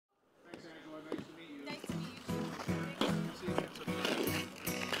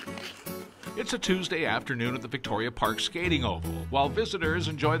It's a Tuesday afternoon at the Victoria Park Skating Oval, while visitors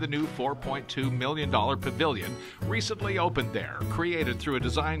enjoy the new $4.2 million pavilion recently opened there, created through a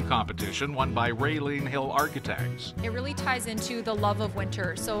design competition won by Raylene Hill Architects. It really ties into the love of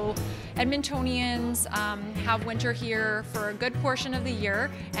winter. So Edmontonians have winter here for a good portion of the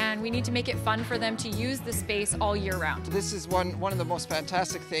year, and we need to make it fun for them to use the space all year round. This is one of the most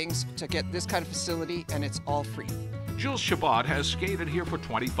fantastic things to get this kind of facility, and it's all free. Jules Chabot has skated here for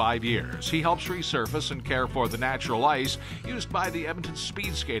 25 years. He helps resurface and care for the natural ice used by the Edmonton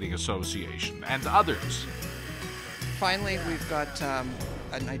Speed Skating Association and others. Finally, we've got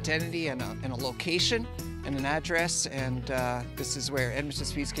an identity and a location and an address, and this is where Edmonton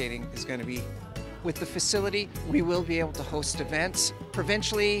Speed Skating is going to be. With the facility, we will be able to host events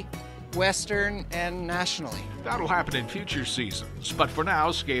provincially, Western, and nationally. That'll happen in future seasons, but for now,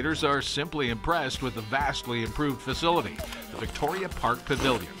 skaters are simply impressed with the vastly improved facility, the Victoria Park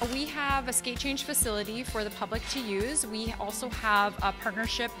Pavillion. We have a skate change facility for the public to use. We also have a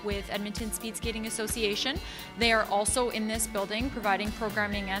partnership with Edmonton Speed Skating Association. They are also in this building providing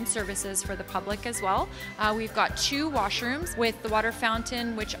programming and services for the public as well. We've got 2 washrooms with the water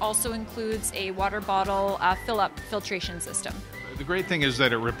fountain, which also includes a water bottle fill-up filtration system. The great thing is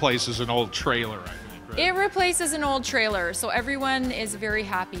that it replaces an old trailer, I think, right? It replaces an old trailer, so everyone is very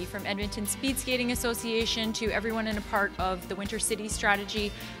happy, from Edmonton Speed Skating Association to everyone in a part of the Winter City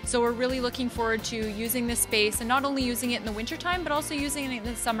strategy. So we're really looking forward to using this space, and not only using it in the wintertime, but also using it in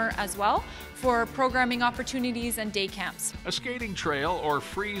the summer as well for programming opportunities and day camps. A skating trail or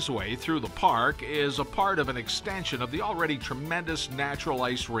freezeway through the park is a part of an extension of the already tremendous natural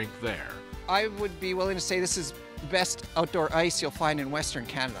ice rink there. I would be willing to say this is the best outdoor ice you'll find in Western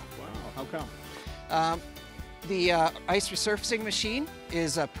Canada. Wow, how come? The ice resurfacing machine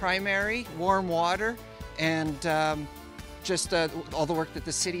is primary, warm water, and just all the work that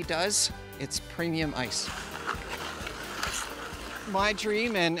the city does, it's premium ice. My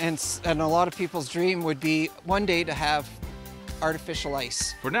dream and a lot of people's dream would be one day to have artificial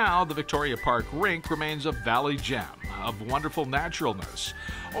ice. For now, the Victoria Park rink remains a valley gem of wonderful naturalness,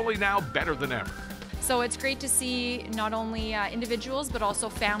 only now better than ever. So it's great to see not only individuals but also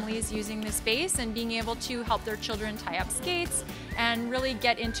families using this space and being able to help their children tie up skates and really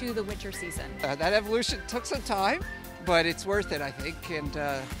get into the winter season. That evolution took some time, but it's worth it, I think,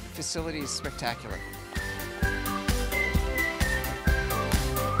 and facility is spectacular.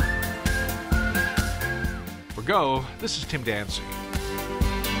 For Go, this is Tim Dancy.